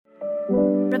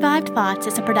Revived Thoughts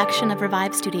is a production of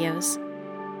Revive Studios.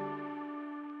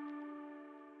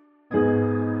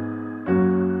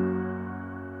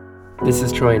 This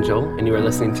is Troy and Joel, and you are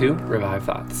listening to Revive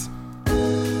Thoughts.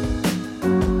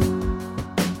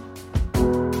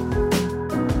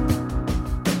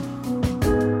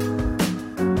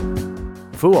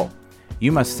 Fool,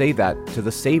 you must say that to the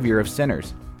Savior of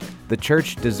sinners. The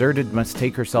church deserted must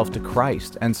take herself to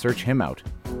Christ and search him out.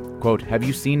 Quote, have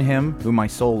you seen him whom my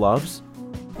soul loves?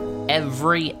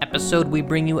 Every episode, we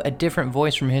bring you a different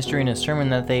voice from history and a sermon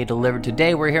that they delivered.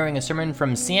 Today, we're hearing a sermon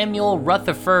from Samuel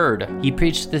Rutherford. He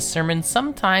preached this sermon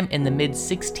sometime in the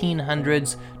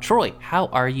mid-1600s. Troy, how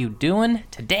are you doing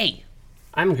today?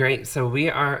 I'm great. So we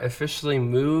are officially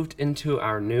moved into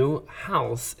our new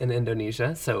house in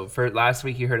Indonesia. So for last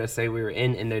week, you heard us say we were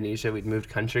in Indonesia. We'd moved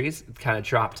countries. It kind of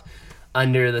dropped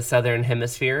under the southern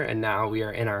hemisphere, and now we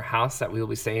are in our house that we will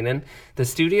be staying in. The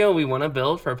studio we want to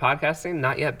build for podcasting,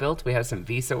 not yet built. We have some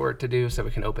visa work to do so we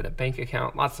can open a bank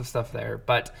account, lots of stuff there,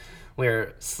 but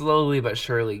we're slowly but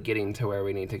surely getting to where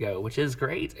we need to go, which is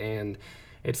great, and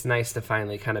it's nice to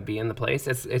finally kind of be in the place.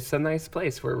 It's a nice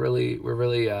place. We're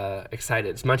really excited.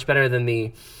 It's much better than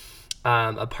the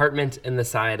apartment in the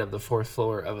side of the fourth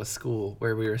floor of a school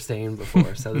where we were staying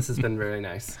before, so this has been really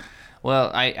nice.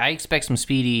 Well, I expect some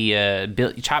speedy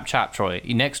chop, Troy.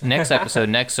 Next episode,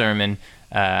 next sermon,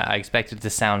 I expect it to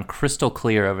sound crystal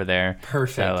clear over there.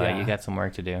 Perfect, So yeah. you got some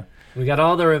work to do. We got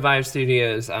all the Revive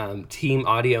Studios team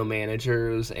audio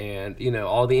managers and,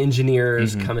 all the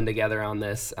engineers coming together on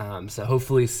this. So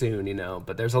hopefully soon,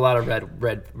 but there's a lot of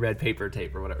red paper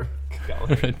tape or whatever. Red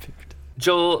paper tape.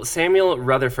 Joel, Samuel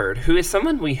Rutherford, who is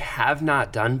someone we have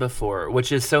not done before,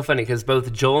 which is so funny because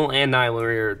both Joel and I,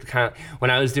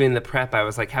 when I was doing the prep, I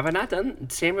was like, have I not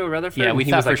done Samuel Rutherford? Yeah, we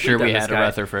thought for sure we had had a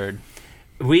Rutherford.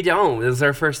 We don't. This is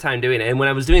our first time doing it. And when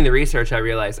I was doing the research, I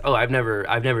realized, I've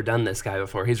never done this guy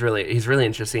before. He's really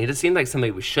interesting. He just seemed like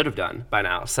somebody we should have done by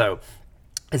now. So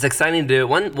it's exciting to do.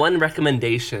 One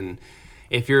recommendation,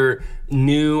 if you're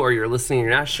new or you're listening, you're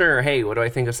not sure, hey, what do I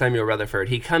think of Samuel Rutherford?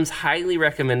 He comes highly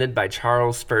recommended by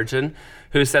Charles Spurgeon,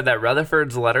 who said that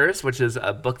Rutherford's Letters, which is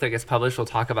a book that gets published, we'll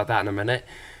talk about that in a minute,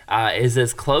 is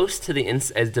as close to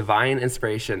as divine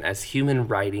inspiration as human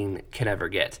writing can ever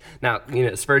get. Now,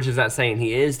 Spurgeon's not saying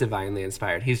he is divinely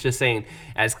inspired. He's just saying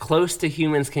as close to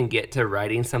humans can get to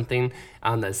writing something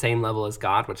on the same level as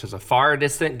God, which is a far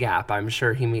distant gap, I'm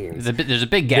sure he means. There's a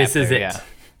big gap This is there, it. yeah.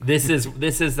 This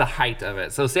is the height of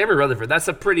it. So Samuel Rutherford, that's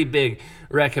a pretty big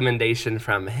recommendation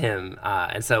from him.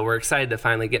 And so we're excited to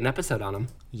finally get an episode on him.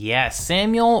 Yes,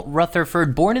 Samuel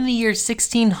Rutherford, born in the year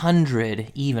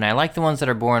 1600 even. I like the ones that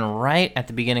are born right at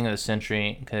the beginning of the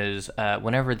century because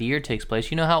whenever the year takes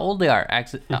place, you know how old they are.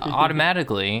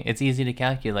 Automatically, it's easy to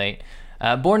calculate.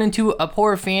 Born into a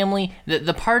poor family,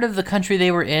 the part of the country they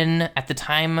were in at the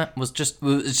time was just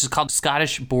called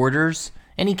Scottish Borders.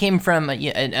 And he came from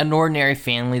an ordinary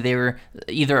family. They were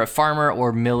either a farmer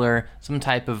or miller, some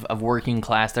type of working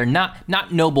class. They're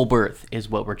not noble birth is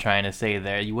what we're trying to say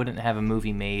there. You wouldn't have a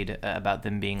movie made about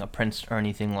them being a prince or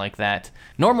anything like that.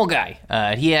 Normal guy.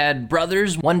 He had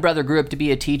brothers. One brother grew up to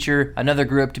be a teacher. Another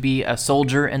grew up to be a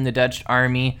soldier in the Dutch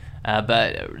army.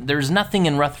 But there's nothing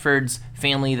in Rutherford's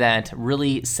family that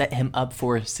really set him up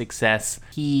for success.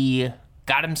 He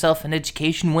got himself an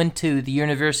education, went to the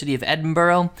University of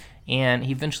Edinburgh, and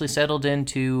he eventually settled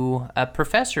into a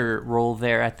professor role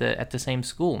there at the same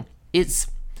school. It's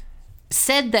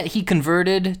said that he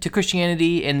converted to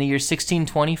Christianity in the year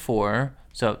 1624,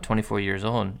 so 24 years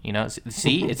old.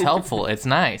 See, it's helpful. It's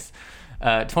nice.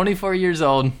 24 years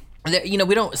old.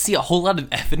 We don't see a whole lot of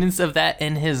evidence of that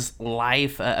in his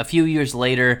life. A few years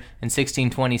later, in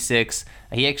 1626,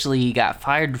 he actually got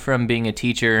fired from being a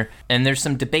teacher, and there's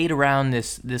some debate around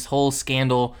this whole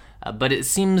scandal. But it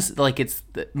seems like it's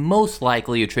most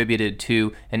likely attributed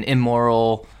to an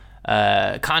immoral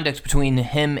conduct between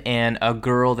him and a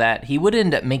girl that he would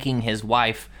end up making his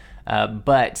wife.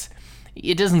 But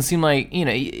it doesn't seem like,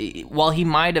 while he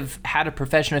might have had a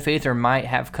profession of faith or might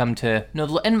have come to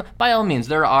know, and by all means,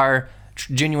 there are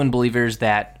genuine believers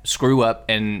that screw up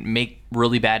and make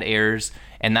really bad errors,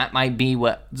 and that might be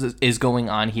what is going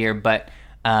on here. But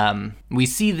we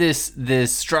see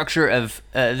this structure of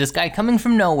this guy coming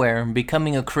from nowhere,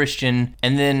 becoming a Christian,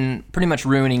 and then pretty much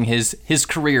ruining his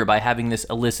career by having this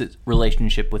illicit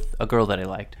relationship with a girl that he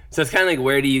liked. So it's kind of like,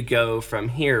 where do you go from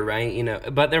here,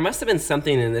 right? But there must have been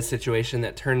something in this situation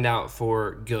that turned out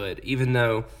for good, even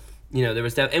though there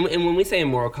was and when we say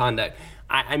immoral conduct,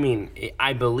 I mean,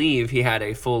 I believe he had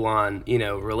a full-on,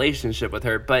 relationship with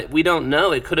her, but we don't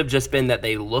know. It could have just been that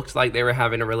they looked like they were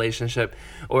having a relationship,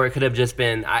 or it could have just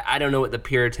been, I don't know what the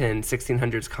Puritan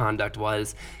 1600s conduct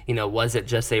was. Was it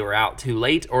just they were out too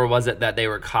late, or was it that they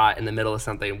were caught in the middle of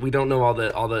something? We don't know all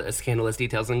the scandalous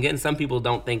details. And again, some people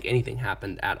don't think anything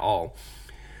happened at all.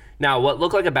 Now, what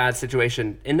looked like a bad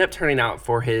situation ended up turning out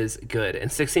for his good.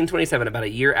 In 1627, about a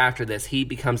year after this, he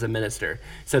becomes a minister.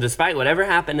 So despite whatever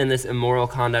happened in this immoral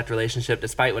conduct relationship,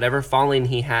 despite whatever falling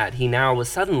he had, he now was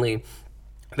suddenly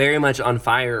very much on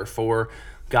fire for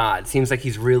God. Seems like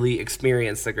he's really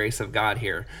experienced the grace of God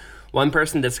here. One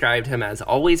person described him as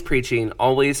always preaching,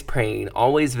 always praying,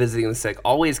 always visiting the sick,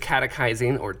 always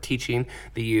catechizing or teaching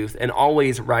the youth, and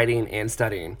always writing and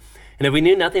studying. And if we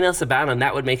knew nothing else about him,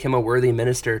 that would make him a worthy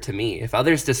minister to me. If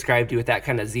others described you with that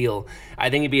kind of zeal, I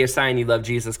think it'd be a sign you love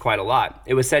Jesus quite a lot.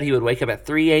 It was said he would wake up at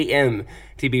 3 a.m.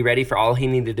 to be ready for all he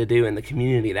needed to do in the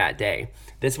community that day.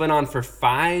 This went on for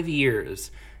 5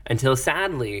 years until,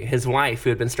 sadly, his wife,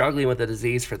 who had been struggling with the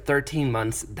disease for 13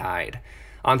 months, died.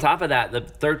 On top of that,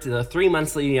 the 3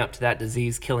 months leading up to that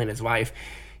disease killing his wife,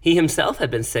 he himself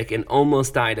had been sick and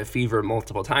almost died of fever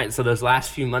multiple times. So those last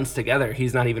few months together,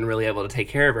 he's not even really able to take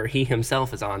care of her. He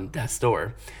himself is on death's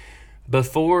door.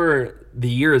 Before the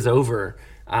year is over,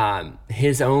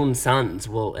 his own sons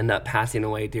will end up passing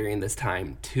away during this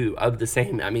time too, of the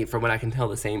same, from what I can tell,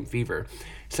 the same fever.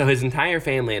 So his entire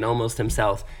family and almost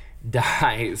himself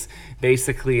dies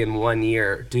basically in 1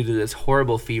 year due to this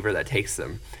horrible fever that takes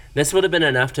them. This would have been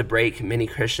enough to break many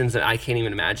Christians, and I can't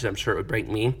even imagine. I'm sure it would break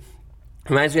me.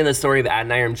 Reminds me of the story of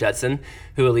Adoniram Judson,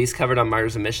 who Elise covered on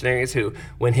Martyrs and Missionaries, who,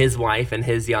 when his wife and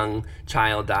his young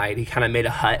child died, he kind of made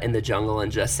a hut in the jungle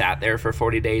and just sat there for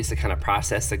 40 days to kind of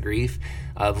process the grief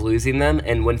of losing them.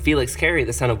 And when Felix Carey,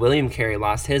 the son of William Carey,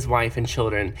 lost his wife and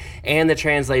children and the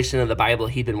translation of the Bible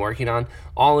he'd been working on,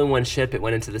 all in one ship, it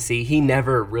went into the sea, he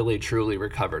never really truly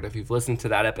recovered. If you've listened to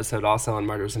that episode also on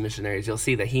Martyrs and Missionaries, you'll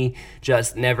see that he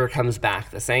just never comes back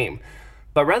the same.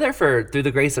 But Rutherford, through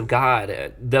the grace of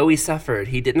God, though he suffered,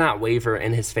 he did not waver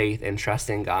in his faith and trust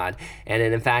in God. And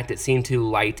in fact, it seemed to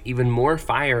light even more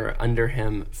fire under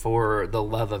him for the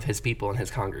love of his people and his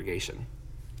congregation.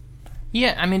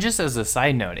 Yeah, just as a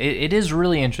side note, it is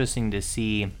really interesting to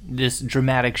see this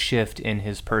dramatic shift in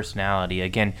his personality.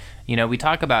 Again, we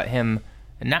talk about him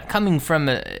not coming from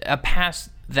a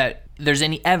past that there's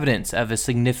any evidence of a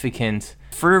significant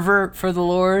fervor for the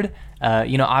Lord.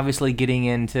 Obviously getting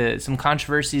into some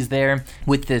controversies there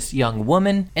with this young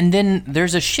woman. And then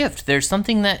there's a shift. There's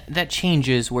something that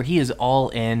changes where he is all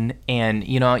in. And,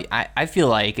 I feel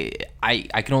like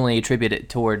I can only attribute it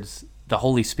towards the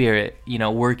Holy Spirit,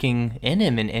 working in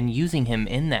him and using him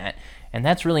in that. And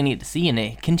that's really neat to see, and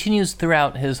it continues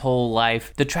throughout his whole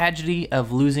life. The tragedy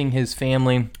of losing his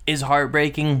family is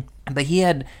heartbreaking, but he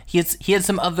had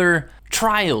some other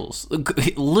trials,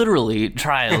 literally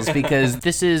trials, because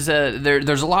this is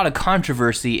there's a lot of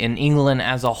controversy in England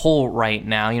as a whole right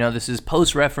now. This is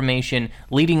post-Reformation,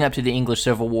 leading up to the English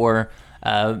Civil War.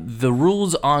 The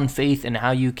rules on faith and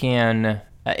how you can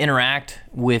interact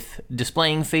with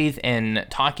displaying faith and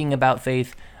talking about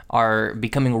faith are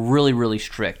becoming really, really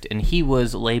strict. And he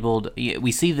was labeled,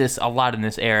 we see this a lot in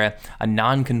this era, a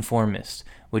nonconformist,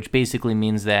 which basically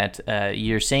means that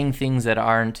you're saying things that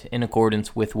aren't in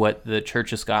accordance with what the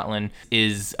Church of Scotland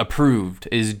is approved,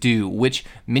 is due, which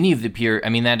many of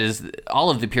the all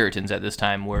of the Puritans at this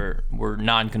time were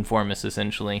nonconformists,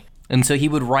 essentially. And so he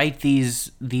would write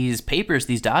these papers,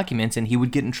 these documents, and he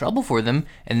would get in trouble for them,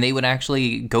 and they would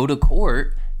actually go to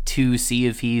court to see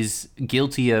if he's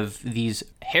guilty of these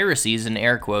heresies, in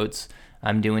air quotes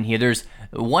I'm doing here. There's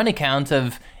one account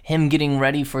of him getting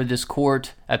ready for this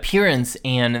court appearance,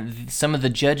 and some of the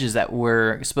judges that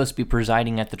were supposed to be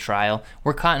presiding at the trial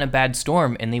were caught in a bad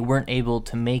storm, and they weren't able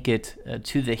to make it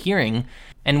to the hearing.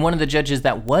 And one of the judges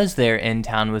that was there in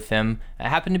town with him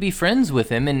happened to be friends with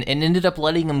him and ended up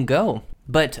letting him go.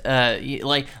 But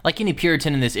like any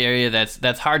Puritan in this area that's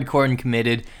hardcore and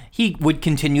committed, he would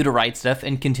continue to write stuff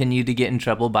and continue to get in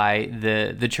trouble by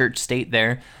the church state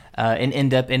there, and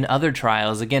end up in other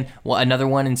trials. Again, another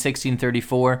one in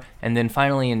 1634, and then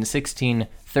finally in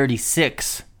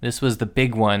 1636. This was the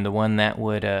big one, the one that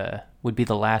would be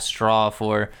the last straw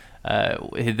for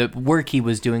the work he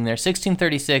was doing there.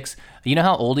 1636. You know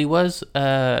how old he was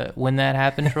when that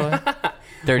happened, Troy?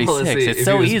 36. Well, it's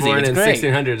so easy. Born it's in great.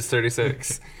 1600, it's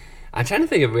 36. I'm trying to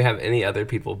think if we have any other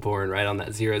people born right on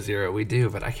that 00. We do,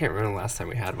 but I can't remember the last time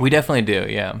we had one. We definitely do,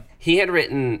 yeah. He had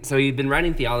written, so he'd been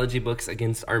writing theology books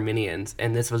against Arminians,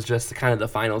 and this was just kind of the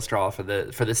final straw for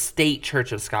the state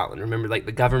Church of Scotland. Remember, like,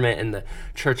 the government and the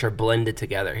church are blended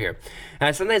together here.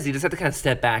 And sometimes you just have to kind of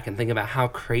step back and think about how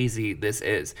crazy this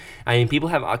is. I mean, people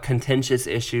have contentious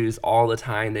issues all the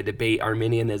time. They debate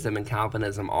Arminianism and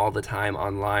Calvinism all the time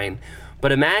online.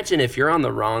 But imagine if you're on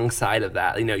the wrong side of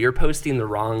that. You know, you're posting the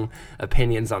wrong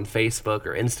opinions on Facebook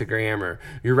or Instagram, or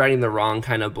you're writing the wrong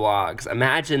kind of blogs.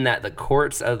 Imagine that the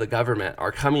courts of the government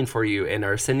are coming for you and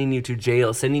are sending you to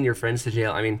jail, sending your friends to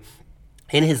jail. I mean,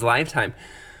 in his lifetime,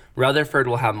 Rutherford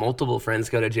will have multiple friends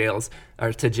go to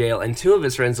jail, and 2 of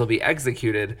his friends will be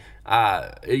executed.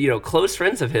 Close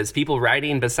friends of his, people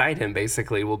riding beside him,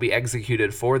 basically, will be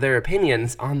executed for their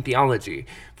opinions on theology,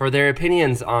 for their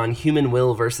opinions on human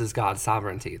will versus God's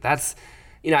sovereignty. That's,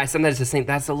 I sometimes just think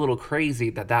that's a little crazy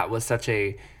that was such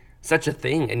a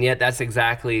thing, and yet that's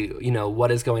exactly,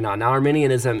 what is going on. Now,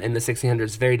 Arminianism in the 1600s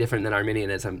is very different than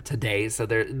Arminianism today, so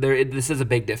this is a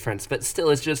big difference, but still,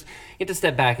 it's just, you have to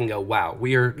step back and go, wow,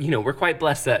 we're quite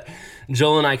blessed that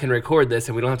Joel and I can record this,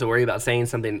 and we don't have to worry about saying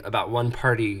something about one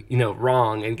party,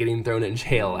 wrong and getting thrown in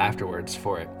jail afterwards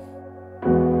for it.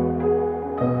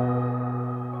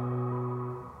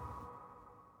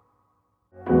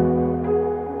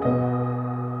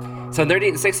 So in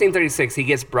 1636, he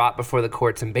gets brought before the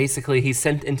courts, and basically he's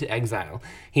sent into exile.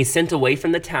 He's sent away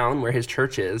from the town where his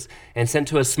church is and sent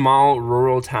to a small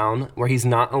rural town where he's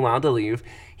not allowed to leave.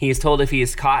 He is told if he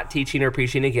is caught teaching or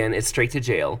preaching again, it's straight to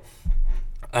jail,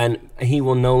 and he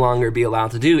will no longer be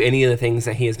allowed to do any of the things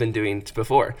that he has been doing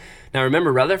before. Now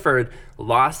remember, Rutherford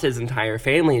lost his entire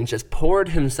family and just poured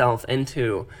himself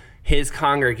into his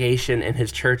congregation and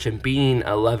his church and being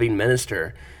a loving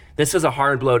minister. This was a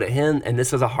hard blow to him, and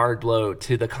this was a hard blow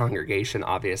to the congregation,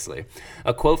 obviously.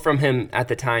 A quote from him at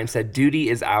the time said, "Duty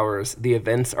is ours, the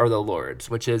events are the Lord's,"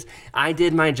 which is, I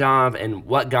did my job, and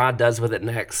what God does with it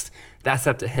next, that's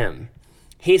up to him.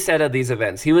 He said of these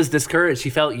events, he was discouraged, he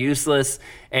felt useless,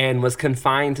 and was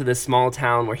confined to this small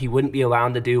town where he wouldn't be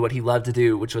allowed to do what he loved to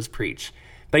do, which was preach.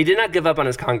 But he did not give up on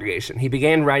his congregation. He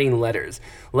began writing letters.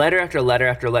 Letter after letter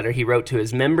after letter he wrote to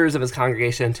his members of his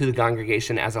congregation and to the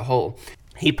congregation as a whole.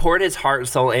 He poured his heart,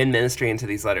 soul, and ministry into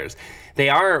these letters. They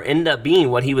end up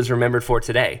being what he was remembered for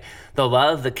today. The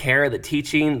love, the care, the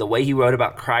teaching, the way he wrote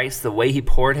about Christ, the way he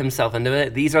poured himself into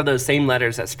it, these are those same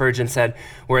letters that Spurgeon said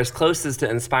were as close to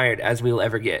inspired as we'll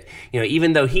ever get.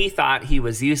 Even though he thought he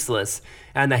was useless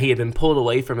and that he had been pulled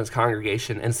away from his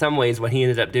congregation, in some ways what he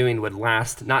ended up doing would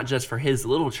last not just for his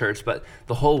little church, but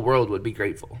the whole world would be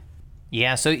grateful.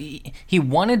 Yeah, so he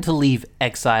wanted to leave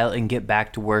exile and get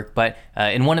back to work, but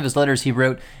in one of his letters he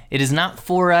wrote, "It is not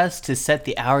for us to set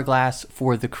the hourglass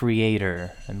for the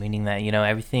Creator," meaning that,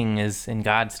 everything is in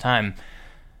God's time.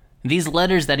 These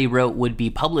letters that he wrote would be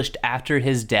published after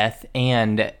his death,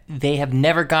 and they have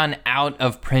never gone out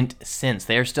of print since.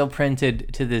 They are still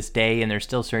printed to this day, and they're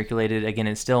still circulated. Again,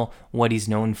 it's still what he's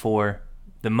known for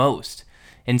the most.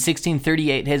 In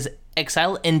 1638, his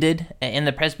exile ended and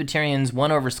the Presbyterians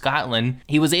won over Scotland.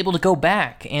 He was able to go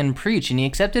back and preach, and he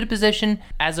accepted a position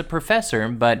as a professor,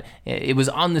 but it was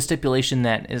on the stipulation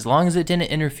that as long as it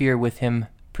didn't interfere with him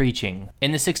preaching.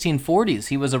 In the 1640s,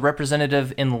 he was a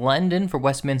representative in London for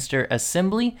Westminster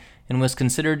Assembly and was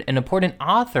considered an important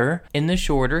author in the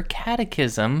Shorter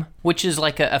Catechism, which is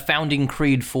like a founding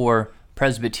creed for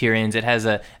Presbyterians. It has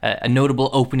a notable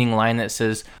opening line that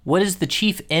says, "What is the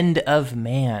chief end of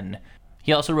man?"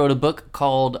 He also wrote a book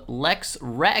called Lex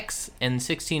Rex in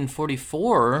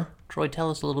 1644. Troy,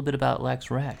 tell us a little bit about Lex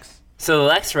Rex. So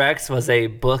Lex Rex was a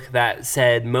book that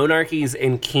said monarchies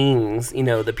and kings,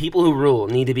 the people who rule,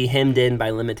 need to be hemmed in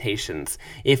by limitations.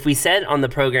 If we said on the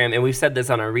program, and we've said this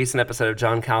on our recent episode of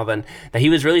John Calvin, that he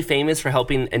was really famous for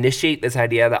helping initiate this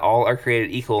idea that all are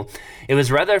created equal, it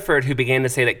was Rutherford who began to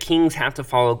say that kings have to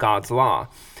follow God's law.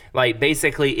 Like,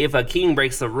 basically, if a king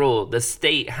breaks the rule, the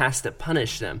state has to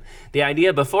punish them. The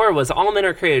idea before was all men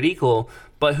are created equal,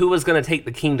 but who was going to take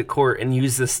the king to court and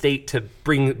use the state to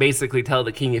basically tell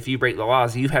the king, if you break the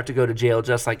laws, you have to go to jail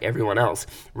just like everyone else?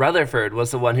 Rutherford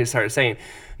was the one who started saying,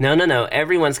 no,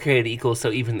 everyone's created equal,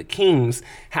 so even the kings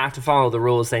have to follow the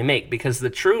rules they make, because the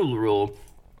true rule,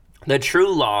 the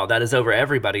true law that is over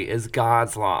everybody, is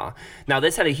God's law. Now,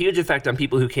 this had a huge effect on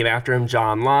people who came after him,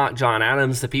 John Locke, John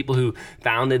Adams, the people who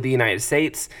founded the United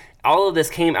States. All of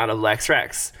this came out of Lex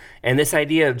Rex. And this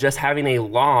idea of just having a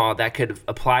law that could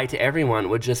apply to everyone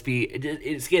would just be,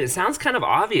 it sounds kind of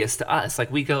obvious to us.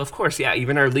 Like, we go, of course, yeah,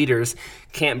 even our leaders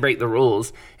can't break the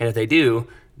rules. And if they do,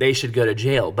 they should go to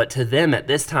jail. But to them at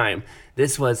this time,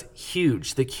 this was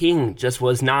huge. The king just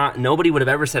was not, nobody would have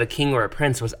ever said a king or a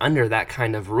prince was under that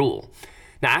kind of rule.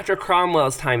 Now, after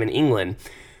Cromwell's time in England,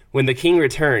 when the king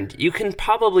returned, you can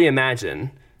probably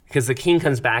imagine, because the king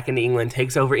comes back into England,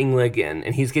 takes over England again,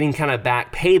 and he's getting kind of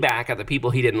payback at the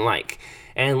people he didn't like.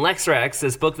 And Lex Rex,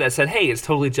 this book that said, hey, it's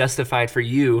totally justified for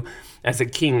you as a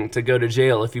king to go to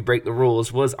jail if you break the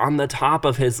rules, was on the top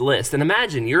of his list. And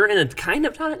imagine, you're in a kind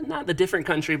of, not the different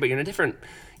country, but you're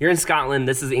in Scotland,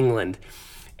 this is England,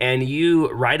 and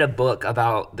you write a book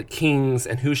about the kings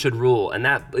and who should rule. And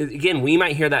that, again, we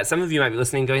might hear that, some of you might be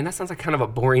listening going, that sounds like kind of a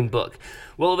boring book.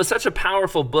 Well, it was such a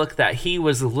powerful book that he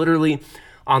was literally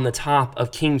on the top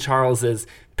of King Charles's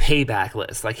payback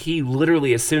list. Like, he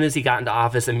literally, as soon as he got into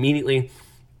office, immediately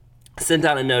sent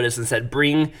out a notice and said,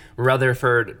 bring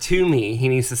Rutherford to me. He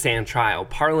needs to stand trial.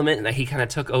 Parliament that he kind of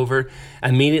took over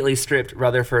immediately stripped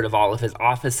Rutherford of all of his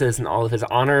offices and all of his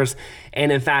honors.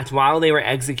 And in fact, while they were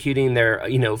executing their,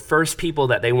 first people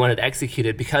that they wanted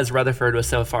executed, because Rutherford was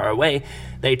so far away,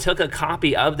 they took a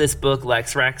copy of this book,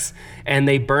 Lex Rex, and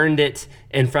they burned it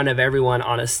in front of everyone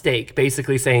on a stake,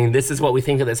 basically saying, this is what we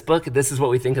think of this book, this is what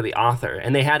we think of the author.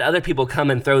 And they had other people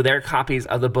come and throw their copies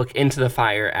of the book into the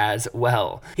fire as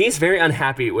well. He's very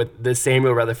unhappy with this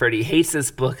Samuel Rutherford. He hates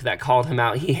this book that called him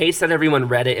out. He hates that everyone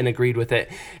read it and agreed with it,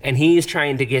 and he's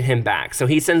trying to get him back. So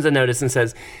he sends a notice and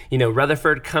says,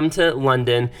 Rutherford, come to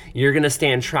London. You're going to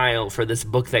stand trial for this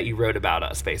book that you wrote about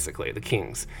us, basically, the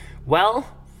kings. Well,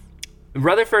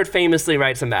 Rutherford famously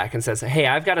writes him back and says, hey,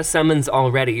 I've got a summons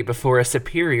already before a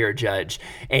superior judge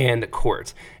and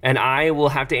court, and I will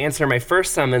have to answer my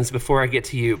first summons before I get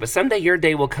to you. But someday your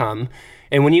day will come,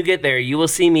 and when you get there, you will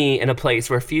see me in a place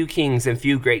where few kings and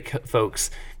few great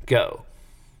folks go.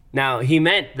 Now, he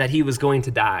meant that he was going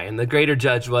to die, and the greater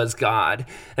judge was God.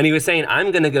 And he was saying,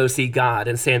 I'm going to go see God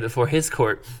and stand before his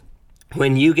court.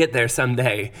 When you get there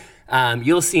someday,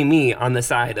 you'll see me on the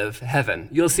side of heaven.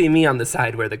 You'll see me on the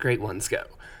side where the great ones go.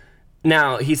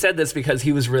 Now, he said this because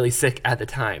he was really sick at the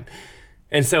time.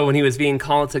 And so when he was being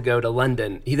called to go to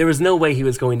London, there was no way he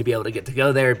was going to be able to get to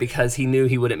go there because he knew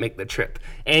he wouldn't make the trip.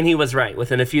 And he was right.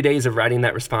 Within a few days of writing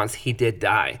that response, he did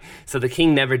die. So the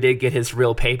king never did get his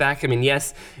real payback. I mean,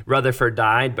 yes, Rutherford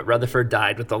died, but Rutherford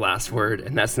died with the last word,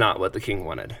 and that's not what the king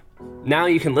wanted. Now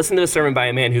you can listen to a sermon by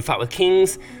a man who fought with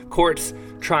kings, courts,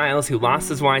 trials, who lost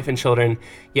his wife and children,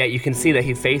 yet you can see that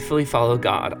he faithfully followed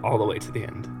God all the way to the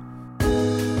end.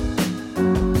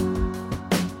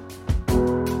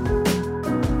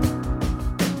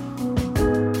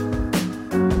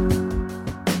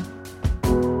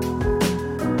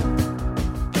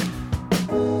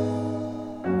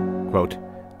 Quote,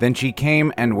 then she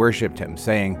came and worshipped him,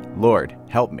 saying, Lord,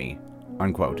 help me,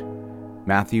 unquote.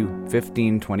 Matthew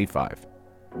 15:25.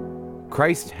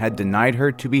 Christ had denied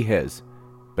her to be his,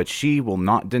 but she will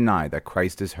not deny that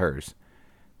Christ is hers.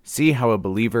 See how a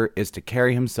believer is to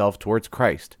carry himself towards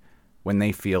Christ when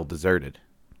they feel deserted.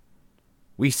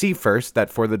 We see first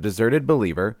that for the deserted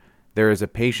believer, there is a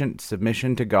patient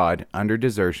submission to God under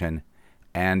desertion,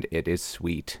 and it is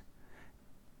sweet.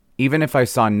 Even if I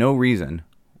saw no reason,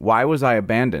 why was I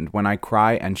abandoned when I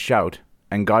cry and shout,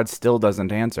 and God still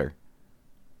doesn't answer?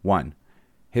 1.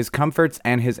 His comforts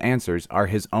and his answers are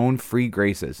his own free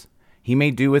graces. He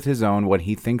may do with his own what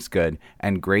he thinks good,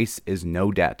 and grace is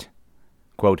no debt.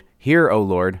 Quote, hear, O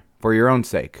Lord, for your own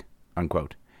sake,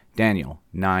 unquote. Daniel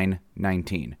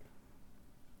 9:19.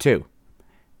 2.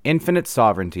 Infinite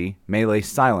sovereignty may lay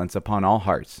silence upon all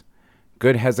hearts.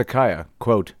 Good Hezekiah,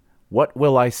 quote, what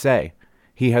will I say?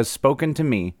 He has spoken to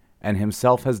me, and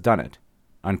himself has done it,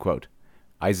 unquote.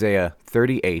 Isaiah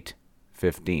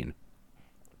 38:15.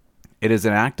 It is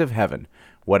an act of heaven,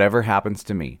 whatever happens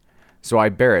to me, so I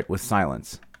bear it with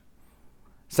silence.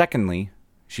 Secondly,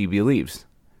 she believes.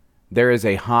 There is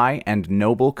a high and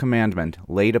noble commandment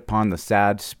laid upon the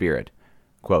sad spirit.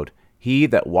 Quote, he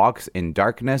that walks in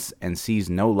darkness and sees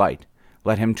no light,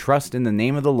 let him trust in the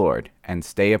name of the Lord and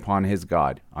stay upon his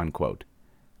God, unquote.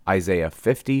 Isaiah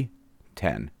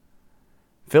 50:10.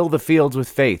 Fill the fields with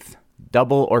faith,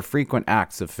 double or frequent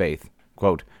acts of faith.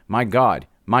 Quote, my God,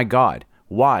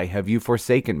 why have you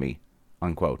forsaken me?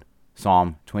 Unquote.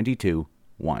 Psalm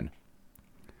 22:1.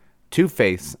 Two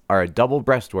faiths are a double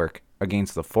breastwork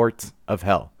against the forts of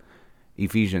hell.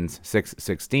 Ephesians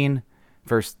 6:16,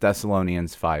 1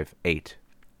 Thessalonians 5:8.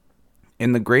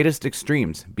 In the greatest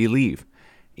extremes, believe,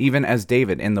 even as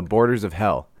David in the borders of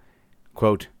hell.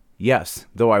 Quote, yes,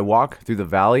 though I walk through the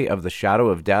valley of the shadow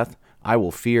of death, I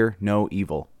will fear no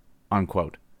evil,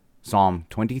 unquote. Psalm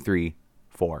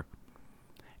 23:4.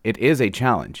 It is a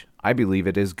challenge. I believe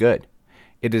it is good.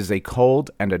 It is a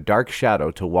cold and a dark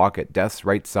shadow to walk at death's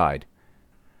right side.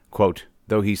 Quote,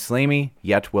 though he slay me,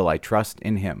 yet will I trust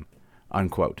in him.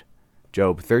 Unquote.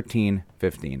 Job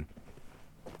 13:15.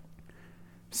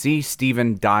 See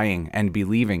Stephen dying and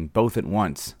believing both at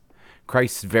once.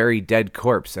 Christ's very dead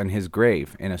corpse and his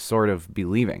grave in a sort of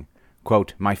believing.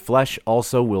 Quote, my flesh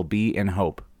also will be in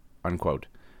hope. Unquote.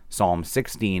 Psalm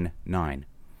 16:9.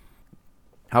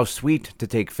 How sweet to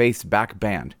take faith's back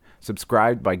band,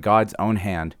 subscribed by God's own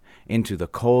hand, into the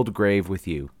cold grave with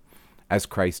you, as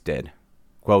Christ did.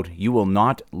 Quote, you will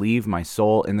not leave my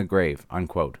soul in the grave.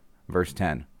 Unquote. Verse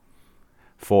 10.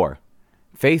 4.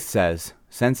 Faith says,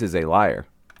 sense is a liar.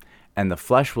 And the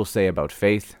flesh will say about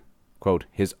faith, quote,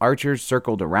 his archers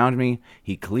circled around me,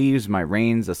 he cleaves my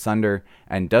reins asunder,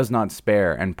 and does not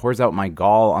spare, and pours out my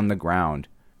gall on the ground.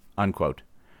 Unquote.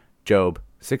 Job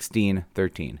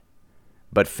 16:13.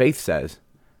 But faith says,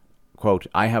 quote,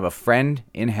 I have a friend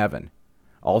in heaven.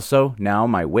 Also now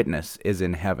my witness is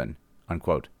in heaven.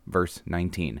 Unquote. Verse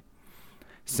 19.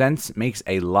 Sense makes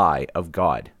a lie of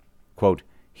God. Quote,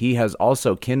 he has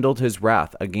also kindled his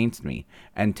wrath against me,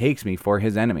 and takes me for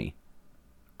his enemy.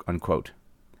 Unquote.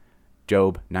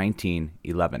 Job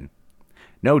 19:11.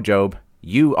 No, Job,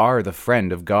 you are the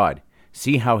friend of God.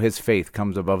 See how his faith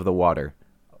comes above the water.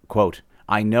 Quote,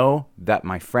 I know that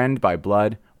my friend by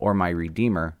blood or my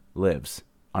redeemer lives.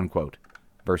 Unquote.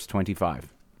 Verse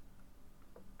 25.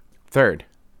 Third,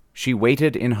 she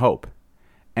waited in hope,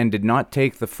 and did not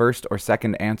take the first or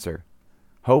second answer.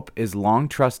 Hope is long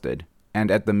trusted,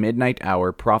 and at the midnight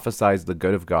hour prophesies the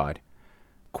good of God.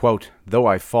 Quote, though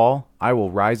I fall, I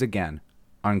will rise again.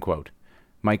 Unquote.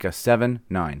 Micah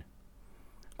 7:9.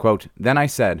 Quote, then I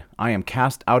said, I am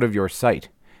cast out of your sight,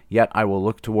 yet I will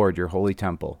look toward your holy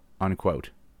temple. Unquote.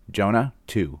 Jonah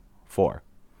 2:4.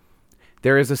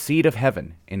 There is a seed of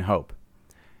heaven in hope.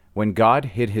 When God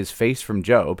hid his face from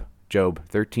Job, Job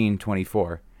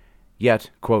 13:24, yet,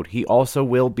 quote, he also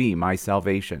will be my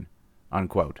salvation.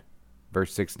 Unquote.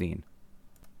 Verse 16.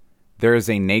 There is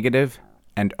a negative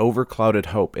and overclouded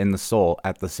hope in the soul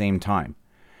at the same time.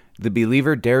 The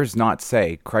believer dares not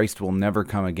say Christ will never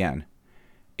come again.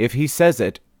 If he says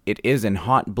it, it is in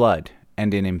hot blood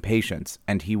and in impatience,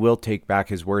 and he will take back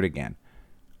his word again.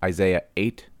 Isaiah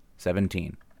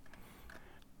 8:17.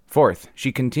 Fourth,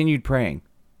 she continued praying.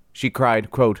 She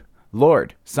cried, quote,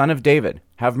 Lord, Son of David,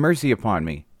 have mercy upon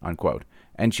me, unquote,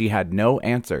 and she had no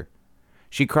answer.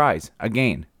 She cries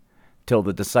again, till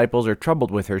the disciples are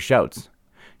troubled with her shouts.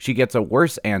 She gets a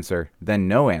worse answer than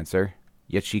no answer,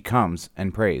 yet she comes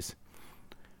and prays.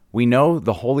 We know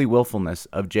the holy willfulness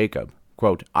of Jacob.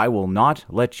 Quote, I will not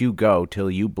let you go till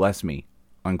you bless me.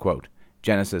 Unquote.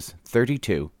 Genesis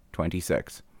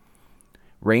 32:26.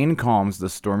 Rain calms the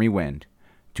stormy wind.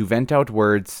 To vent out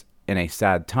words in a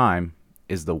sad time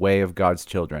is the way of God's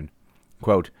children.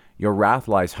 Quote, your wrath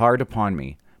lies hard upon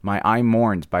me. My eye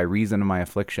mourns by reason of my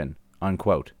affliction.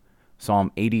 Unquote.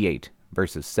 Psalm 88,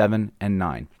 verses 7 and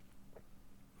 9.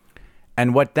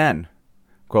 And what then?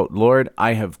 Quote, Lord,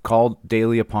 I have called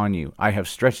daily upon you. I have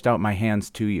stretched out my hands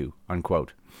to you.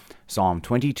 Unquote. Psalm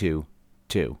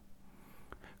 22:2.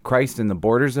 Christ in the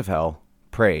borders of hell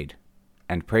prayed,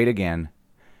 and prayed again,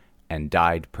 and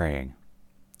died praying.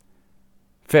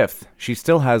 Fifth, she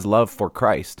still has love for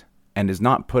Christ, and is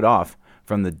not put off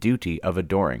from the duty of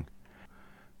adoring.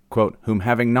 Quote, whom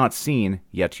having not seen,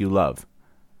 yet you love.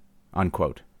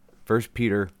 Unquote. 1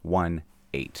 Peter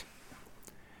 1:8.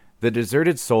 The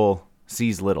deserted soul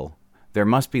sees little. There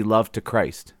must be love to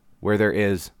Christ, where there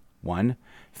is 1.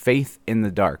 Faith in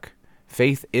the dark.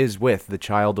 Faith is with the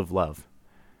child of love.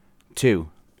 2.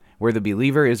 Where the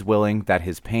believer is willing that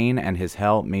his pain and his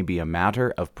hell may be a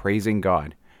matter of praising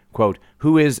God. Quote,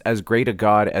 who is as great a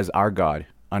God as our God?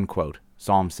 Unquote.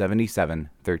 Psalm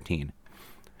 77:13.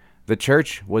 The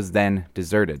church was then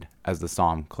deserted, as the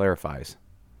psalm clarifies.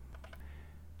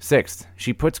 Sixth,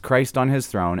 she puts Christ on his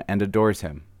throne and adores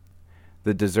him.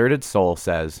 The deserted soul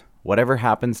says, whatever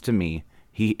happens to me,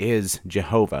 he is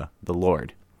Jehovah, the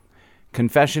Lord.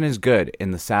 Confession is good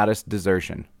in the saddest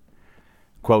desertion.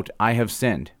 Quote, I have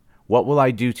sinned. What will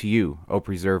I do to you, O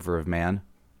preserver of man?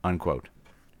 Unquote.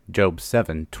 Job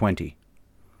 7:20.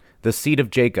 The seed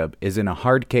of Jacob is in a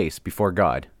hard case before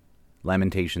God.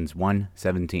 Lamentations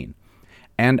 1:17.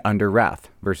 And under wrath,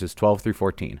 verses 12 through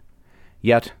 14.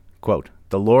 Yet, quote,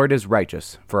 the Lord is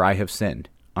righteous, for I have sinned.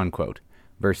 Unquote.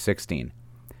 Verse 16.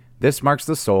 This marks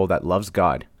the soul that loves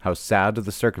God, how sad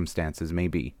the circumstances may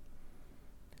be.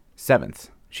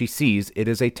 Seventh, she sees it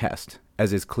is a test,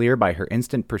 as is clear by her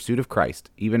instant pursuit of Christ,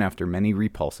 even after many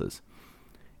repulses.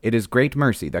 It is great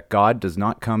mercy that God does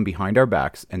not come behind our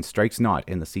backs and strikes not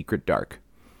in the secret dark.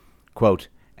 Quote,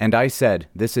 And I said,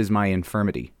 this is my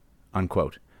infirmity,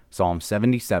 unquote. Psalm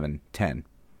 77:10.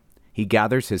 He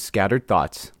gathers his scattered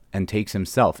thoughts and takes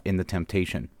himself in the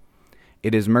temptation.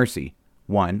 It is mercy,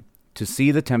 1, to see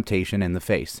the temptation in the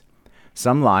face.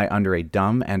 Some lie under a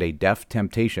dumb and a deaf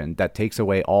temptation that takes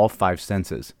away all 5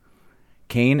 senses.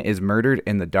 Cain is murdered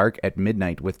in the dark at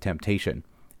midnight with temptation,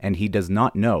 and he does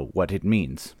not know what it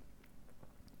means.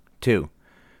 2.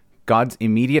 God's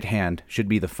immediate hand should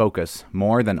be the focus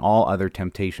more than all other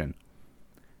temptation.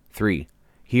 3.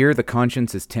 Here the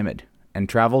conscience is timid, and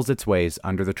travels its ways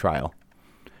under the trial.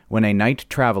 When a night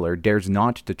traveler dares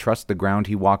not to trust the ground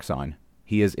he walks on,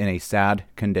 he is in a sad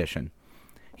condition.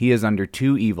 He is under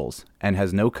 2 evils, and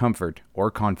has no comfort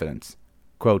or confidence.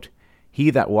 Quote, he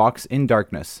that walks in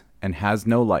darkness, and has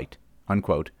no light,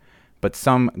 unquote, but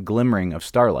some glimmering of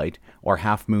starlight, or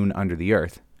half-moon under the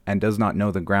earth, and does not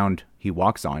know the ground he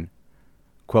walks on,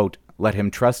 quote, let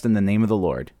him trust in the name of the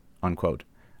Lord, unquote.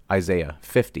 Isaiah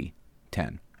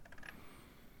 50:10.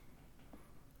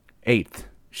 8th,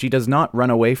 she does not run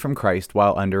away from Christ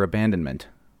while under abandonment,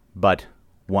 but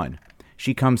 1.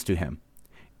 She comes to him.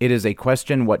 It is a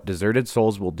question what deserted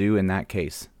souls will do in that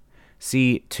case.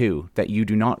 See, 2, that you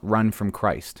do not run from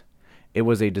Christ. It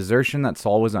was a desertion that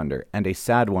Saul was under, and a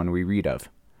sad one we read of.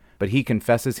 But he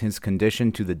confesses his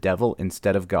condition to the devil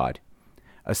instead of God.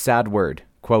 A sad word,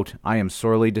 quote, I am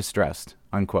sorely distressed,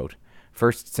 unquote.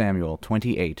 1 Samuel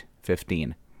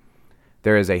 28:15.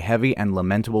 There is a heavy and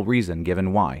lamentable reason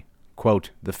given why.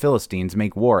 Quote, the Philistines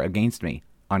make war against me,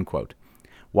 unquote.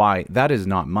 Why, that is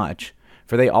not much,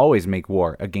 for they always make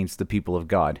war against the people of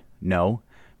God. No,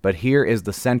 but here is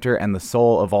the center and the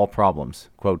soul of all problems.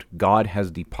 Quote, God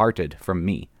has departed from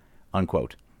me,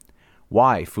 unquote.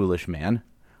 Why, foolish man?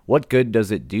 What good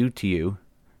does it do to you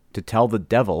to tell the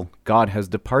devil God has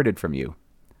departed from you?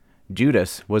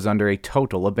 Judas was under a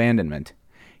total abandonment.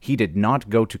 He did not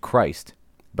go to Christ,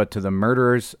 but to the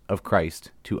murderers of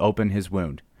Christ to open his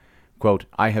wound. Quote,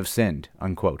 I have sinned,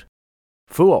 unquote.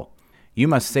 Fool! You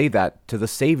must say that to the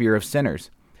Savior of sinners.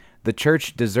 The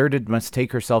church deserted must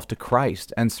take herself to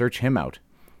Christ and search him out.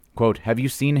 Quote, have you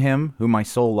seen him whom my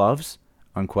soul loves?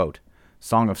 Unquote.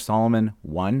 Song of Solomon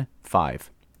 1:5.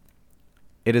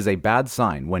 It is a bad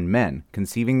sign when men,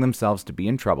 conceiving themselves to be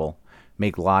in trouble,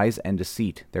 make lies and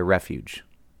deceit their refuge.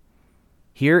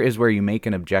 Here is where you make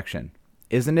an objection.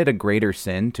 Isn't it a greater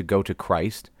sin to go to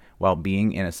Christ while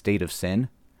being in a state of sin?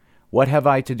 What have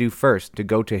I to do first to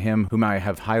go to him whom I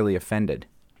have highly offended?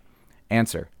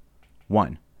 Answer.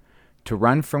 1. To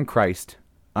run from Christ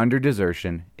under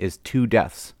desertion is 2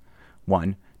 deaths.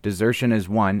 1. Desertion is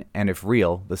one, and if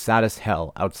real, the saddest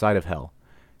hell outside of hell.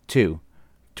 2.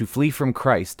 To flee from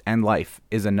Christ and life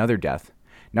is another death.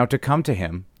 Now to come to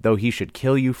him, though he should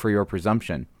kill you for your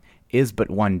presumption, is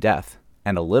but 1 death,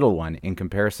 and a little one in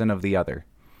comparison of the other.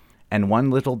 And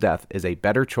 1 little death is a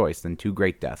better choice than 2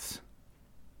 great deaths.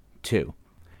 2.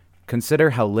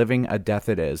 Consider how living a death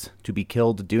it is to be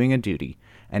killed doing a duty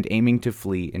and aiming to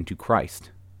flee into Christ.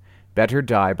 Better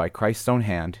die by Christ's own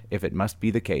hand, if it must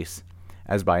be the case,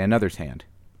 as by another's hand.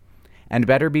 And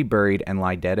better be buried and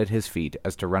lie dead at his feet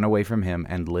as to run away from him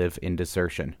and live in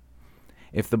desertion.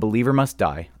 If the believer must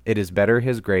die, it is better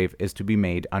his grave is to be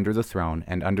made under the throne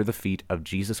and under the feet of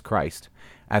Jesus Christ,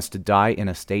 as to die in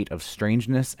a state of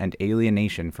strangeness and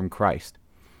alienation from Christ.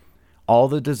 All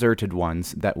the deserted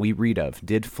ones that we read of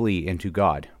did flee into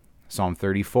God. Psalm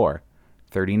 34,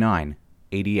 39,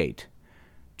 88.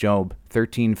 Job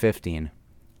 13:15.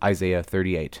 Isaiah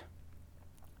 38.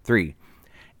 3.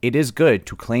 It is good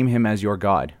to claim him as your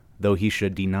God, though he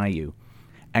should deny you,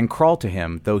 and crawl to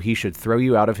him, though he should throw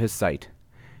you out of his sight.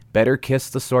 Better kiss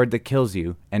the sword that kills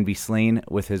you, and be slain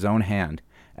with his own hand,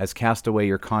 as cast away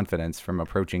your confidence from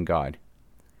approaching God.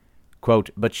 Quote,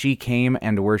 but she came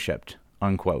and worshipped,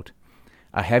 unquote.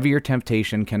 A heavier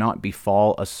temptation cannot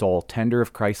befall a soul tender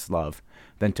of Christ's love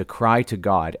than to cry to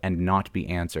God and not be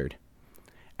answered,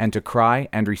 and to cry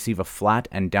and receive a flat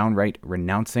and downright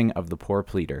renouncing of the poor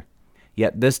pleader.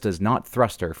 Yet this does not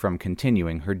thrust her from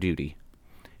continuing her duty.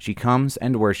 She comes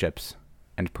and worships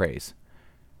and prays.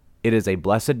 It is a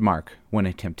blessed mark when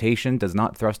a temptation does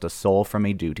not thrust a soul from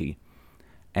a duty.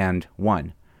 And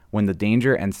 1. When the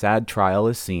danger and sad trial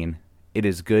is seen, it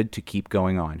is good to keep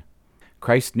going on.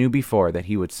 Christ knew before that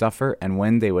he would suffer, and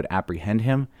when they would apprehend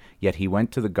him, yet he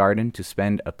went to the garden to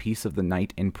spend a piece of the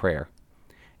night in prayer.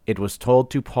 It was told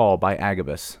to Paul by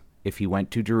Agabus, if he went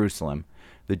to Jerusalem,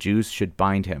 the Jews should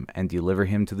bind him and deliver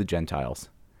him to the Gentiles.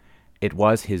 It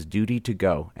was his duty to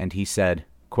go, and he said,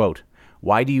 quote,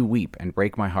 why do you weep and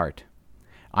break my heart?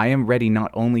 I am ready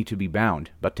not only to be bound,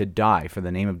 but to die for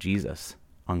the name of Jesus,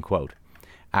 unquote.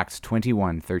 Acts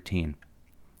 21:13.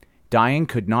 Dying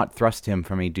could not thrust him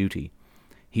from a duty.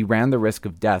 He ran the risk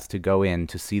of death to go in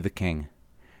to see the king.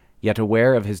 Yet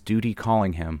aware of his duty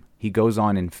calling him, he goes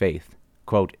on in faith,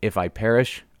 quote, "If I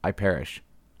perish, I perish,"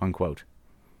 unquote.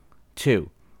 2.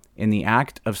 In the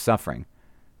act of suffering,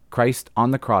 Christ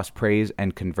on the cross prays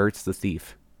and converts the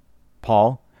thief.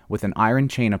 Paul, with an iron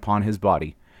chain upon his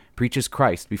body, preaches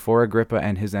Christ before Agrippa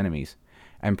and his enemies,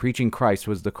 and preaching Christ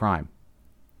was the crime.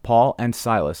 Paul and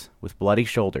Silas, with bloody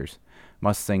shoulders,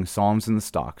 must sing psalms in the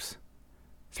stocks.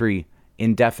 3.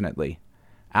 Indefinitely,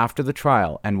 after the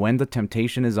trial and when the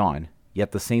temptation is on,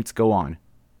 yet the saints go on.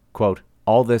 Quote,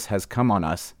 "All this has come on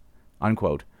us,"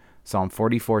 unquote. Psalm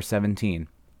 44:17.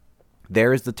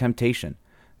 There is the temptation,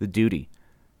 the duty.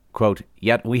 Quote,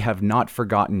 "Yet we have not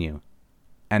forgotten you,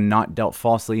 and not dealt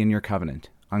falsely in your covenant,"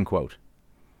 unquote.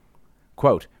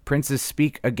 Quote, "Princes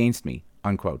speak against me,"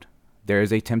 unquote. There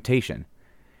is a temptation,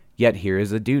 yet here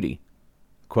is a duty.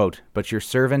 Quote, "But your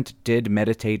servant did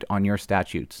meditate on your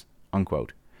statutes,"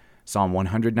 unquote. Psalm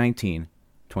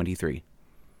 119:23.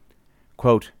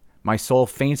 Quote, "My soul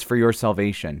faints for your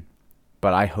salvation,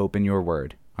 but I hope in your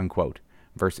word," unquote.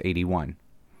 Verse 81.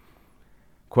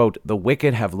 Quote, "The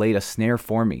wicked have laid a snare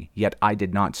for me, yet I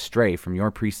did not stray from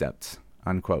your precepts,"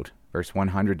 unquote. Verse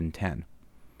 110.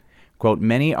 Quote,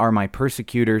 "Many are my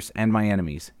persecutors and my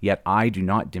enemies, yet I do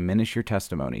not diminish your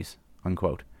testimonies,"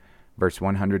 unquote. Verse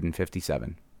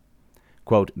 157.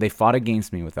 Quote, "They fought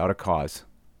against me without a cause,"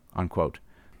 unquote.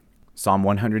 Psalm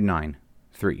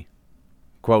 109:3.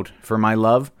 Quote, "For my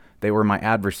love, they were my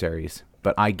adversaries,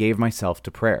 but I gave myself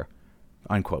to prayer,"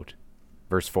 unquote.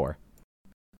 Verse 4.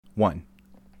 1.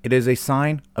 It is a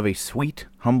sign of a sweet,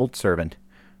 humbled servant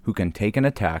who can take an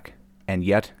attack and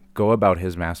yet go about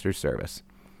his master's service.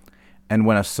 And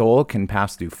when a soul can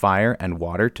pass through fire and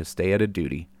water to stay at a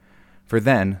duty, for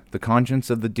then the conscience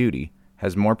of the duty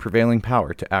has more prevailing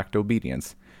power to act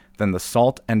obedience than the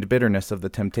salt and bitterness of the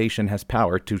temptation has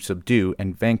power to subdue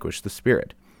and vanquish the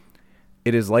spirit.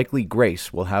 It is likely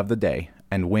grace will have the day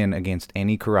and win against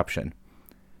any corruption.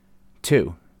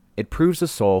 2. It proves a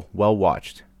soul well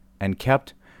watched and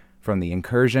kept from the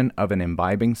incursion of an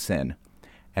imbibing sin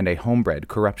and a homebred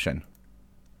corruption.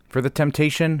 For the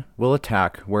temptation will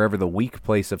attack wherever the weak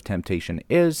place of temptation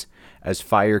is, as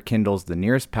fire kindles the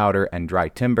nearest powder and dry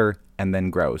timber, and then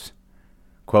grows.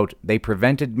 Quote, "They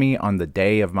prevented me on the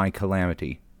day of my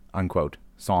calamity," unquote.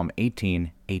 Psalm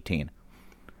 18:18.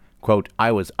 Quote,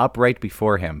 "I was upright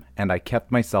before him, and I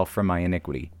kept myself from my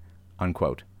iniquity,"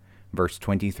 unquote. Verse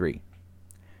 23.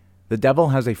 The devil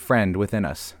has a friend within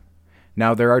us.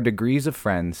 Now there are degrees of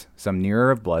friends, some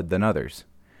nearer of blood than others.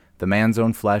 The man's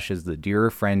own flesh is the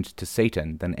dearer friend to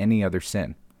Satan than any other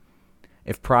sin.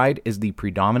 If pride is the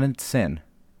predominant sin,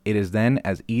 it is then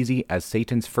as easy as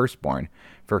Satan's firstborn,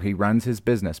 for he runs his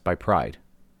business by pride.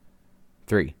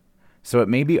 3. So it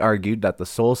may be argued that the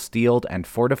soul steeled and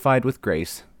fortified with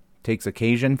grace takes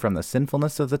occasion from the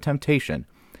sinfulness of the temptation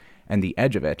and the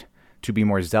edge of it to be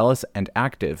more zealous and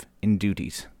active in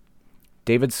duties.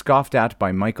 David, scoffed at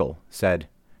by Michal, said,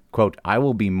 quote, "I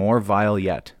will be more vile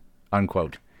yet,"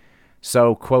 unquote.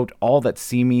 So, quote, "All that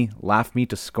see me laugh me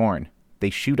to scorn. They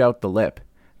shoot out the lip.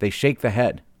 They shake the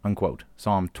head," unquote.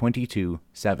 Psalm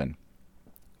 22:7.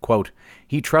 Quote,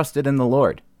 "He trusted in the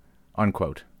Lord,"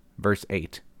 unquote. Verse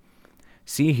 8.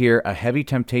 See here a heavy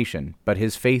temptation, but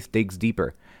his faith digs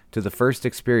deeper to the first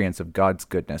experience of God's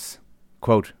goodness.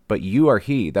 Quote, "But you are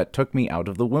he that took me out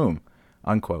of the womb,"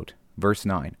 unquote. Verse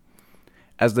 9.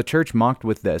 As the church mocked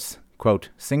with this, quote,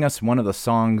 "Sing us one of the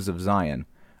songs of Zion,"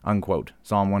 unquote.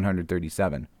 Psalm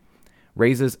 137,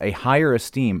 raises a higher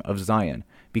esteem of Zion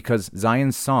because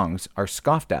Zion's songs are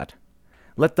scoffed at.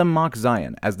 Let them mock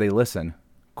Zion as they listen.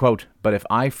 Quote, "But if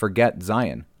I forget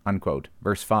Zion," unquote.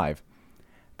 Verse 5.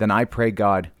 Then I pray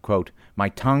God, quote, "My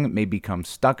tongue may become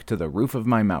stuck to the roof of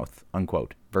my mouth,"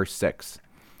 unquote. Verse 6.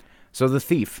 So the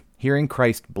thief, hearing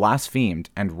Christ blasphemed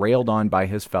and railed on by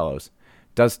his fellows,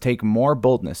 does take more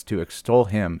boldness to extol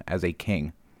him as a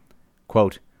king.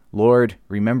 Quote, "Lord,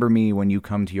 remember me when you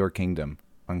come to your kingdom,"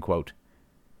 unquote.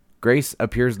 Grace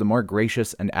appears the more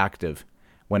gracious and active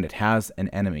when it has an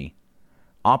enemy.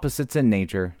 Opposites in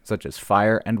nature, such as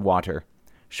fire and water,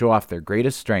 show off their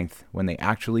greatest strength when they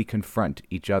actually confront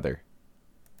each other.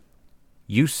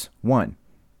 Use 1.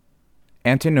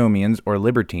 Antinomians or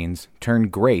libertines turn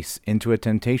grace into a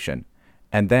temptation,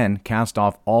 and then cast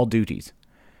off all duties.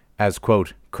 As,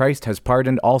 quote, "Christ has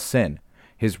pardoned all sin.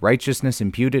 His righteousness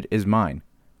imputed is mine.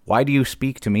 Why do you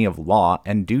speak to me of law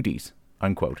and duties?"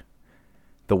 unquote.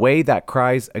 The way that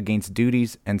cries against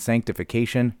duties and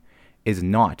sanctification is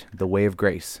not the way of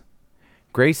grace.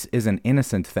 Grace is an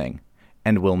innocent thing,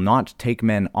 and will not take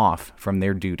men off from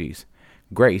their duties.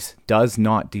 Grace does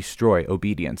not destroy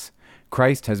obedience.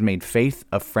 Christ has made faith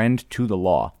a friend to the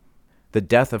law. The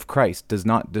death of Christ does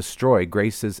not destroy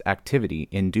grace's activity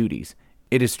in duties.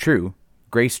 It is true,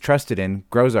 grace trusted in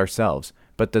grows ourselves,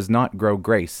 but does not grow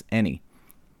grace any.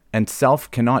 And self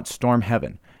cannot storm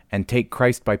heaven, and take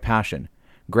Christ by passion.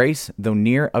 Grace, though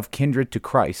near of kindred to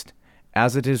Christ,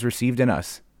 as it is received in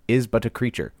us, is but a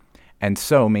creature, and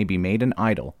so may be made an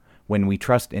idol, when we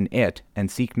trust in it and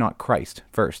seek not Christ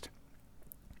first.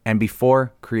 And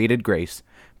before created grace,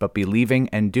 but believing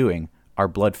and doing are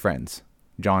blood friends.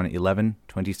 John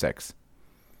 11:26.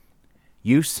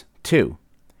 Use 2.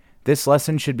 This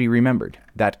lesson should be remembered,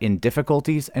 that in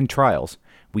difficulties and trials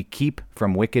we keep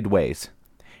from wicked ways.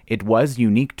 It was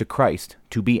unique to Christ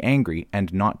to be angry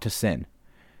and not to sin.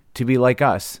 To be like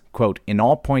us, quote, in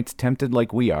all points tempted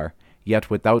like we are,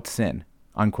 yet without sin,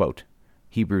 unquote.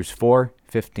 Hebrews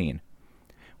 4:15.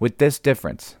 With this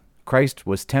difference, Christ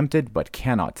was tempted but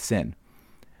cannot sin.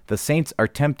 The saints are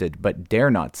tempted but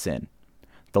dare not sin.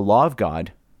 The law of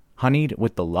God, honeyed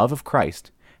with the love of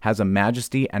Christ, has a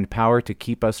majesty and power to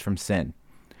keep us from sin.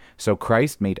 So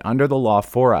Christ made under the law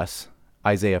for us,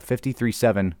 Isaiah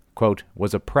 53:7, quote,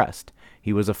 was oppressed,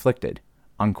 he was afflicted,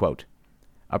 unquote.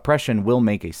 Oppression will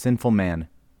make a sinful man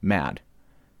mad.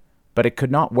 But it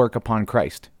could not work upon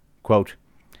Christ. Quote,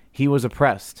 he was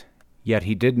oppressed, yet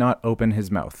he did not open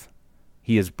his mouth.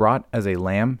 He is brought as a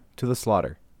lamb to the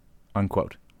slaughter,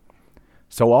 unquote.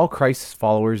 So all Christ's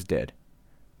followers did.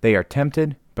 They are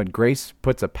tempted, but grace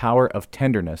puts a power of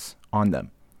tenderness on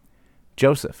them.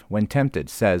 Joseph, when tempted,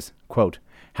 says, quote,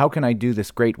 how can I do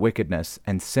this great wickedness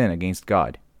and sin against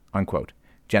God? Unquote.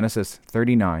 Genesis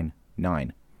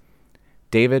 39:9.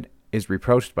 David is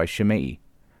reproached by Shimei,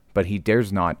 but he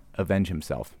dares not avenge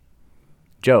himself.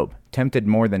 Job, tempted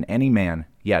more than any man,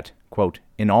 yet, quote,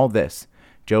 in all this,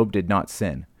 Job did not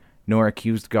sin, nor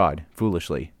accused God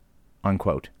foolishly,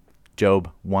 unquote.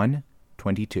 Job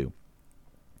 1:22.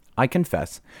 I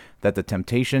confess that the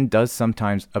temptation does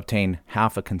sometimes obtain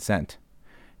half a consent.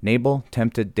 Nabal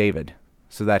tempted David,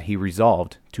 so that he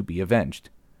resolved to be avenged.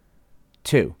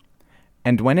 2.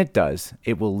 And when it does,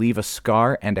 it will leave a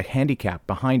scar and a handicap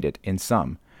behind it in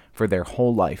some, for their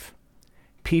whole life.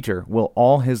 Peter will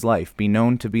all his life be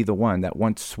known to be the one that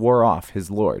once swore off his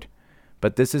Lord.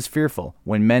 But this is fearful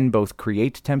when men both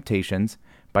create temptations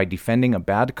by defending a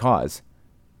bad cause,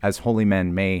 as holy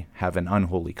men may have an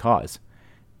unholy cause,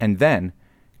 and then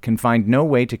can find no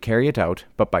way to carry it out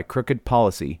but by crooked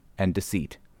policy and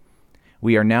deceit.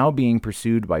 We are now being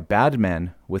pursued by bad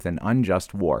men with an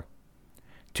unjust war.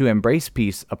 To embrace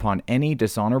peace upon any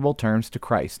dishonorable terms to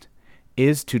Christ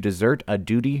is to desert a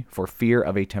duty for fear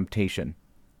of a temptation.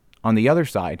 On the other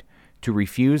side, to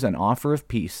refuse an offer of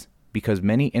peace because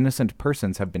many innocent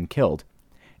persons have been killed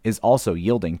is also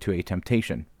yielding to a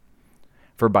temptation.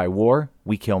 For by war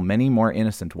we kill many more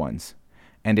innocent ones,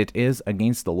 and it is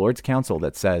against the Lord's counsel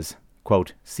that says,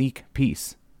 quote, seek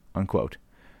peace, unquote.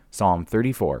 Psalm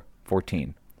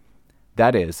 34:14.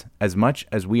 That is, as much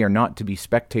as we are not to be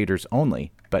spectators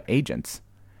only, but agents,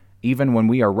 even when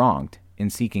we are wronged in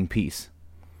seeking peace.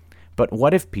 But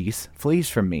what if peace flees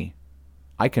from me?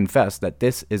 I confess that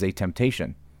this is a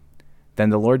temptation. Then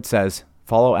the Lord says,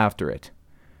 follow after it.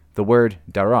 The word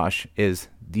darash is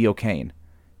diokane,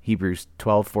 Hebrews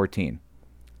 12:14.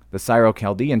 The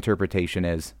Syro-Chaldee interpretation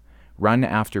is, run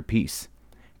after peace,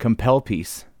 compel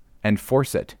peace, and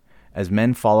force it, as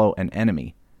men follow an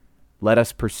enemy. Let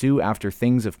us pursue after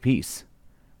things of peace.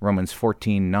 Romans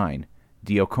 14:9,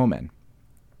 diokomen.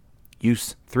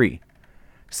 Use 3.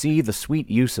 See the sweet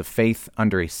use of faith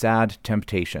under a sad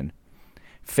temptation.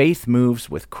 Faith moves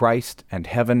with Christ and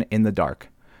heaven in the dark,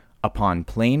 upon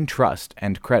plain trust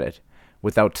and credit,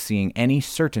 without seeing any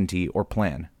certainty or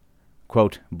plan.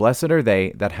 Quote, blessed are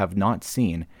they that have not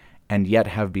seen, and yet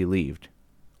have believed.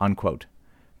 Unquote.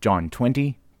 John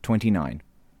 20:29.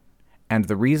 And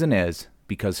the reason is,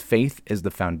 because faith is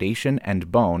the foundation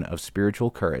and bone of spiritual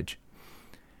courage.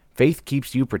 Faith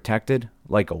keeps you protected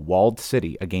like a walled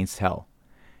city against hell.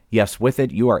 Yes, with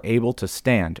it you are able to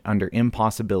stand under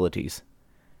impossibilities.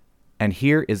 And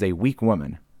here is a weak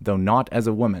woman, though not as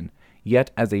a woman,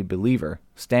 yet as a believer,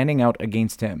 standing out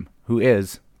against him, who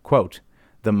is, quote,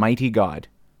 the mighty God,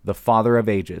 the Father of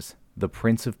ages, the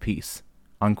Prince of Peace,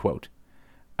 unquote.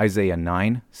 Isaiah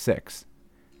 9:6.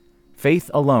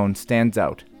 Faith alone stands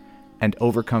out and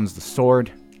overcomes the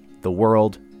sword, the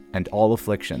world, and all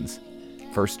afflictions.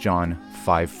 1 John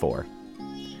 5:4.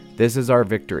 This is our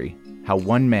victory, how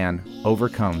one man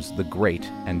overcomes the great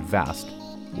and vast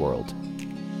world.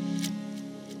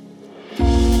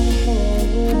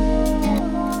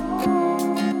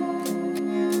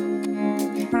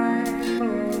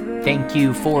 Thank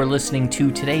you for listening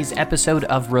to today's episode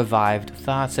of Revived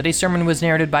Thoughts. Today's sermon was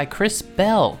narrated by Chris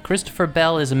Bell. Christopher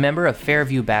Bell is a member of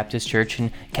Fairview Baptist Church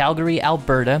in Calgary,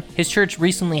 Alberta. His church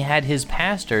recently had his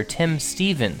pastor, Tim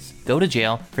Stevens, go to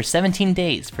jail for 17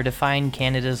 days for defying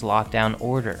Canada's lockdown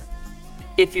order.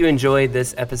 If you enjoyed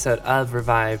this episode of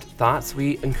Revived Thoughts,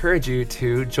 we encourage you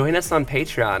to join us on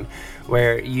Patreon,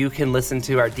 where you can listen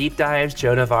to our deep dives,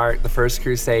 Joan of Arc, The First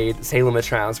Crusade, Salem Witch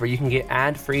Trials, where you can get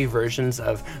ad-free versions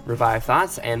of Revived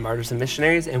Thoughts and Martyrs and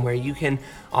Missionaries, and where you can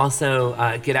also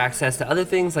get access to other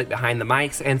things like Behind the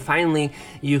Mics, and finally,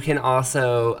 you can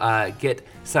also get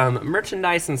some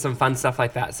merchandise and some fun stuff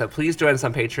like that. So please join us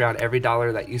on Patreon. Every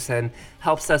dollar that you send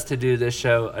helps us to do this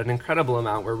show an incredible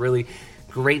amount. We're really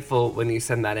grateful when you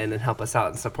send that in and help us out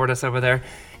and support us over there.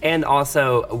 And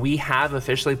also, we have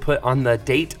officially put on the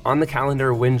date on the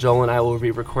calendar when Joel and I will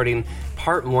be recording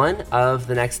part 1 of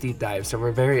the next deep dive. So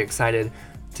we're very excited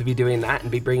to be doing that and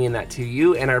be bringing that to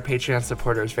you and our Patreon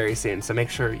supporters very soon. So make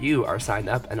sure you are signed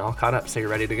up and all caught up so you're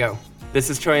ready to go. This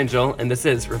is Troy and Joel, and this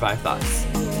is Revive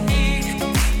Thoughts.